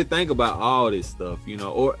got to really think about all this stuff, you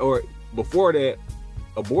know, or before that,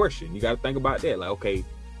 abortion. You got to think about that. Like, okay,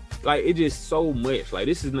 like, it's just so much. Like,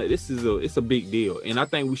 it's a big deal. And I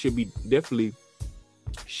think we should be definitely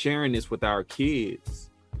sharing this with our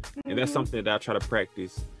kids. And that's something that I try to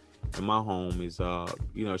practice in my home is,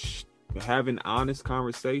 you know, having honest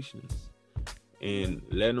conversations and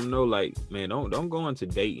letting them know, like, man, don't go into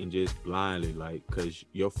dating just blindly, like, because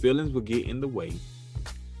your feelings will get in the way,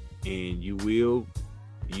 and you will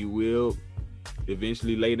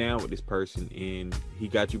eventually lay down with this person, and he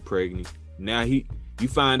got you pregnant. Now you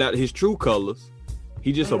find out his true colors.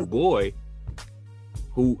 He just a boy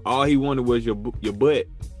who all he wanted was your butt,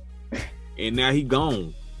 and now he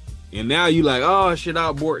gone, and now you like, oh, should I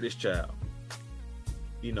abort this child?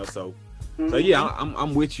 You know, so yeah,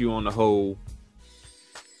 I'm with you on the whole.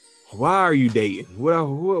 Why are you dating?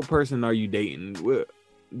 What person are you dating?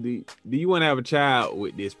 Do you want to have a child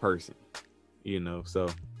with this person? You know, so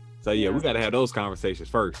yeah, we got to have those conversations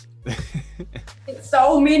first.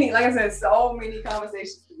 So many, like I said, so many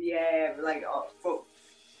conversations to be had. Like,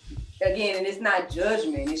 again, and it's not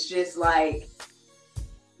judgment. It's just like,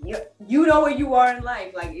 you know where you are in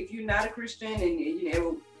life. Like, if you're not a Christian and you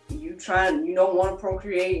don't want to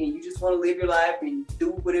procreate and you just want to live your life and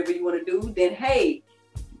do whatever you want to do, then hey,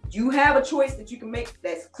 you have a choice that you can make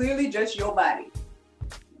that's clearly just your body.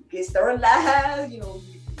 Get sterilized, you know,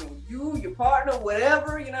 your partner,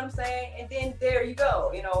 whatever, you know what I'm saying? And then there you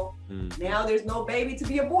go, you know. Now there's no baby to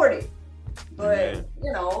be aborted. But,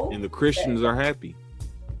 you know. And the Christians are happy.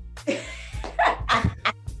 And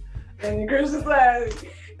the Christians are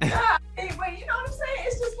like, nah, hey, but you know what I'm saying?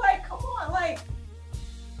 It's just like, come on, like,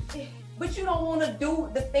 but you don't want to do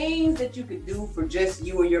the things that you could do for just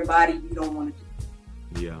you and your body, you don't want to do.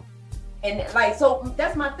 Yeah. And like, so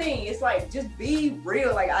that's my thing. It's like, just be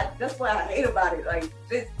real. Like, that's what I hate about it. Like,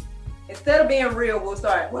 just instead of being real, we'll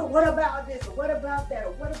start, well, what about this? Or what about that?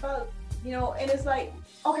 Or what about, you know, and it's like,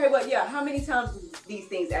 okay, but yeah, how many times do these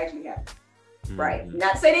things actually happen? Right?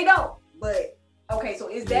 Not to say they don't, but okay, so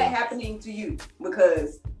is that happening to you?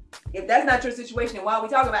 Because if that's not your situation, then why are we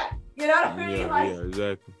talking about it? You know what I mean? Yeah,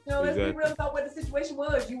 exactly. You know, let's be real about what the situation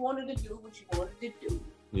was. You wanted to do what you wanted to do.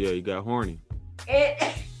 Yeah, you got horny.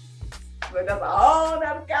 But that's a whole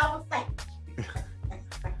nother conversation.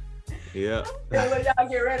 Yeah. Let y'all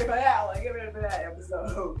get ready for that one. Get ready for that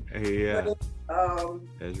episode. Yeah. But,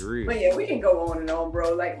 that's real. But yeah, we can go on and on,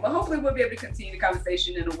 bro. Like, well, hopefully we'll be able to continue the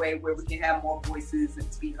conversation in a way where we can have more voices and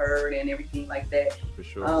to be heard and everything like that. For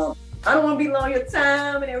sure. I don't want to be long your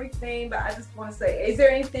time and everything, but I just want to say, is there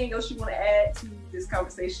anything else you want to add to this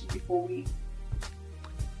conversation before we?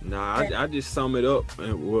 Nah, I just sum it up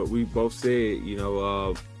and what we both said, you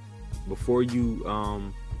know, before you,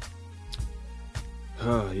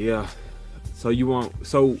 yeah. So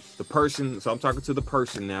I'm talking to the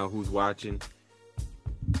person now who's watching.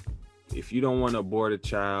 If you don't want to abort a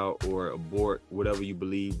child or abort whatever you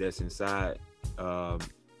believe that's inside the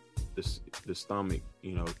stomach,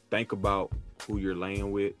 you know, think about who you're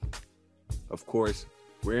laying with. Of course,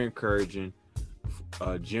 we're encouraging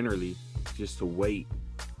generally just to wait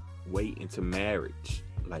into marriage.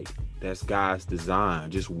 Like, that's God's design.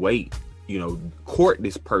 Just wait, you know, court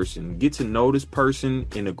this person, get to know this person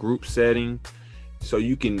in a group setting so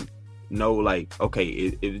you can know, like,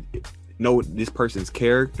 okay, know this person's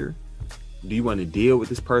character. Do you want to deal with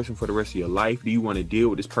this person for the rest of your life? Do you want to deal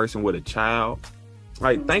with this person with a child?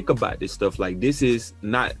 Like, think about this stuff. Like, this is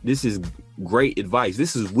great advice.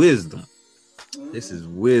 This is wisdom. This is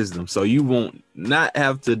wisdom. So you won't not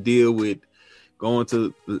have to deal with going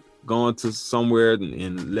to somewhere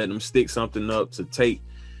and letting them stick something up to take.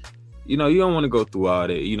 You know, you don't want to go through all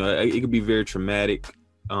that. You know, it could be very traumatic.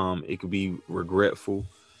 It could be regretful.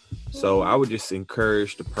 So I would just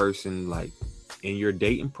encourage the person, like, in your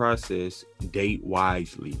dating process, date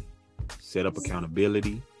wisely, set up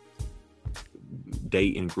accountability,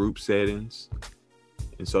 date in group settings,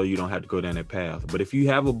 and so you don't have to go down that path. But if you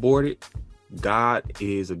have aborted, God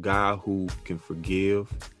is a God who can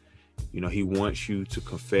forgive, You know, he wants you to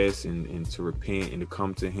confess and to repent and to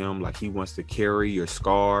come to him. Like, he wants to carry your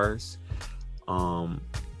scars.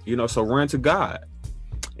 You know, so run to God.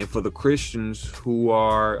 And for the Christians who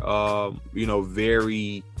are, you know,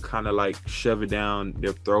 very kind of like shove it down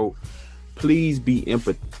their throat, please be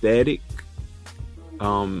empathetic.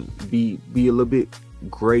 Be a little bit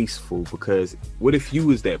graceful, because what if you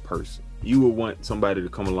was that person? You would want somebody to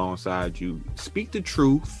come alongside you, speak the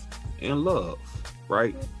truth in love,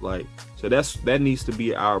 right? Like, so that needs to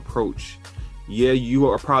be our approach. Yeah, you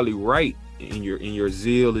are probably right in your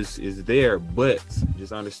zeal is there, but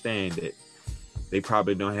just understand that they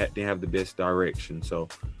probably didn't have the best direction. So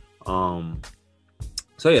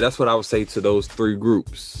yeah, that's what I would say to those three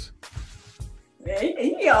groups. Man,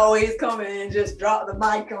 he always come in and just drop the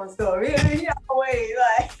mic on stuff. He always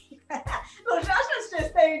like, look, I just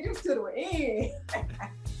stayed just to the end.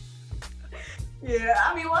 Yeah,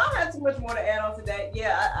 I mean, well, I don't have too much more to add on to that.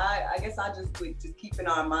 Yeah, I guess I just would just keep in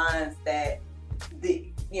our minds that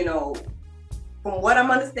you know, from what I'm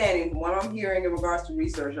understanding, from what I'm hearing in regards to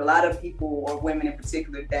research, a lot of people, or women in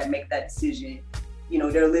particular, that make that decision, you know,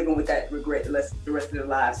 they're living with that regret the rest of their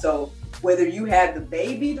lives. So whether you have the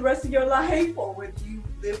baby the rest of your life, or whether you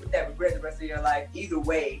live with that regret the rest of your life, either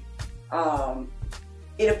way,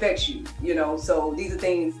 it affects you, you know. So these are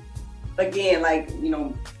things, again, like, you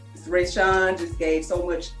know, Rayshawn just gave so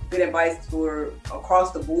much good advice for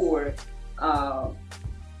across the board,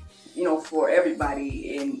 you know, for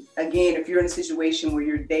everybody. And again, if you're in a situation where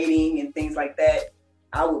you're dating and things like that,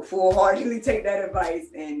 I would full-heartedly take that advice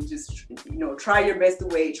and just, you know, try your best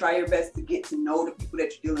to get to know the people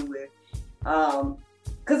that you're dealing with,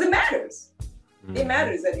 because it matters. Mm-hmm. It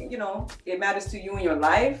matters, you know, it matters to you in your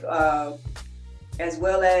life, as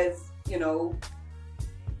well as, you know,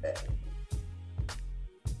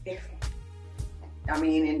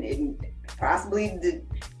 and possibly the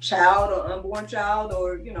child or unborn child,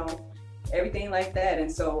 or, you know, everything like that.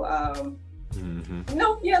 And so, you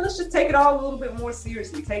know, yeah, let's just take it all a little bit more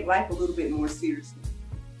seriously. Take life a little bit more seriously.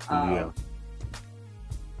 I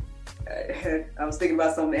was thinking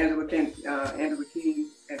about something Angela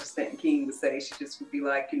Stanton King would say. She just would be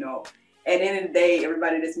like, you know, at the end of the day,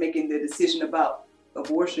 everybody that's making the decision about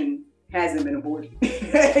abortion hasn't been aborted.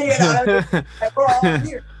 You know, like, we're all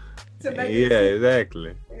here to make it.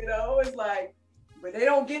 Exactly. You know, it's like, but they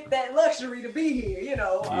don't get that luxury to be here, you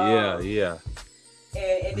know. Yeah.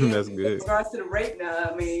 And then that's in good. regards to the rape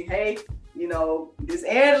now, I mean, hey, you know, this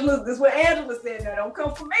is what Angela said. Now, don't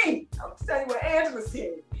come for me. I'm telling you what Angela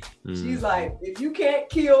said. She's like, if you can't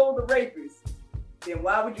kill the rapist, then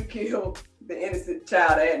why would you kill the innocent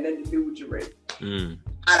child that had nothing to do with your rape?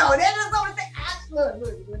 I know, that's just the only thing.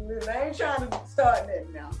 Look, I ain't trying to start that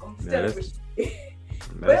now. I'm just telling you what she said.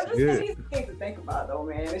 But I'm just saying, these things to think about, though,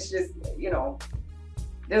 man. It's just, you know,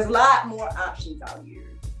 there's a lot more options out here.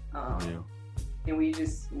 And we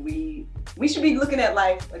should be looking at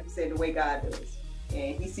life, like you said, the way God does.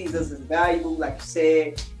 And he sees us as valuable, like you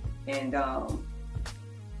said. And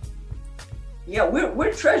yeah,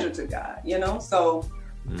 we're treasure to God, you know. So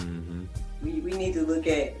we need to look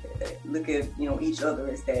at you know, each other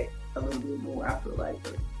as that a little bit more, I feel like.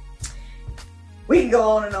 But we can go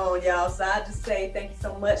on and on, y'all. So I just say thank you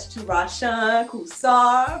so much to Rayshawn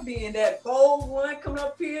Kusar, being that bold one coming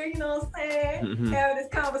up here, you know what I'm saying? Having this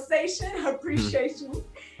conversation. I appreciate you.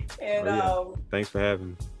 And thanks for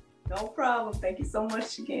having me. No problem. Thank you so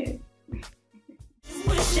much again.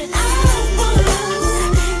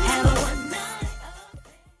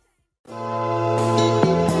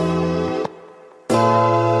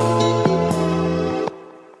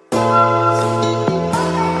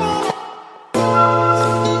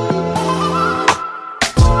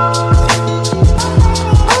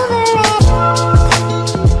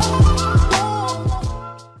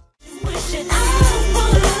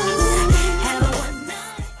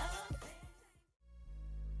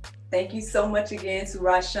 Thank you so much again to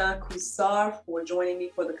Rayshawn Kusar for joining me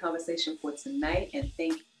for the conversation for tonight. And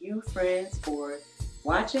thank you, friends, for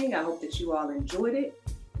watching. I hope that you all enjoyed it.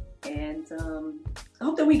 And I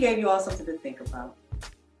hope that we gave you all something to think about.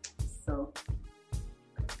 So,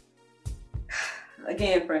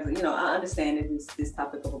 again, friends, you know, I understand that this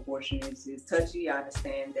topic of abortion is touchy. I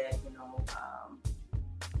understand that, you know,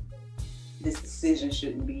 this decision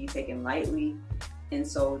shouldn't be taken lightly. And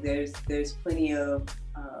so there's plenty of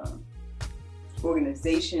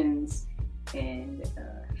organizations and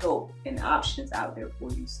help and options out there for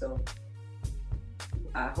you. So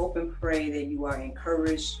I hope and pray that you are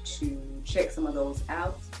encouraged to check some of those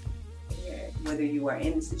out, whether you are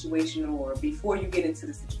in the situation or before you get into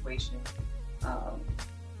the situation.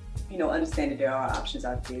 understand that there are options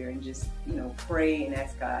out there, and just, pray and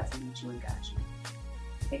ask God to lead you and guide you.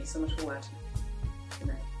 Thank you so much for watching. Good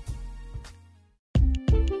night.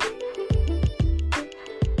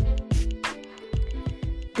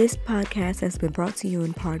 This podcast has been brought to you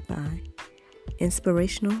in part by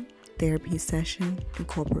Inspirational Therapy Session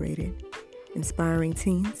Incorporated, inspiring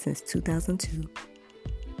teens since 2002.